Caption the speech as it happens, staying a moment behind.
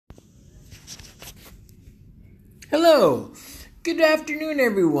Hello. Good afternoon,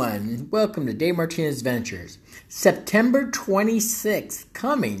 everyone. Welcome to Dave Martinez Ventures. September 26th,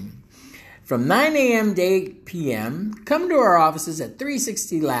 coming from 9 a.m. to 8 p.m. Come to our offices at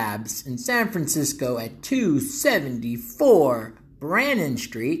 360 Labs in San Francisco at 274 Brannan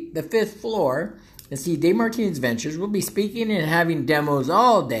Street, the 5th floor, and see Dave Martinez Ventures. We'll be speaking and having demos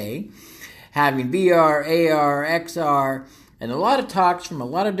all day, having VR, AR, XR, and a lot of talks from a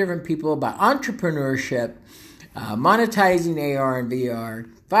lot of different people about entrepreneurship, monetizing AR and VR,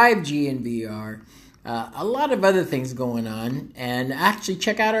 5G and VR, a lot of other things going on. And actually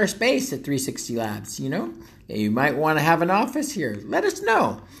check out our space at 360 Labs. You might want to have an office here. Let us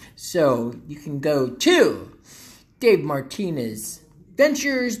know. So you can go to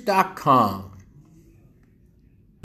DaveMartinezVentures.com.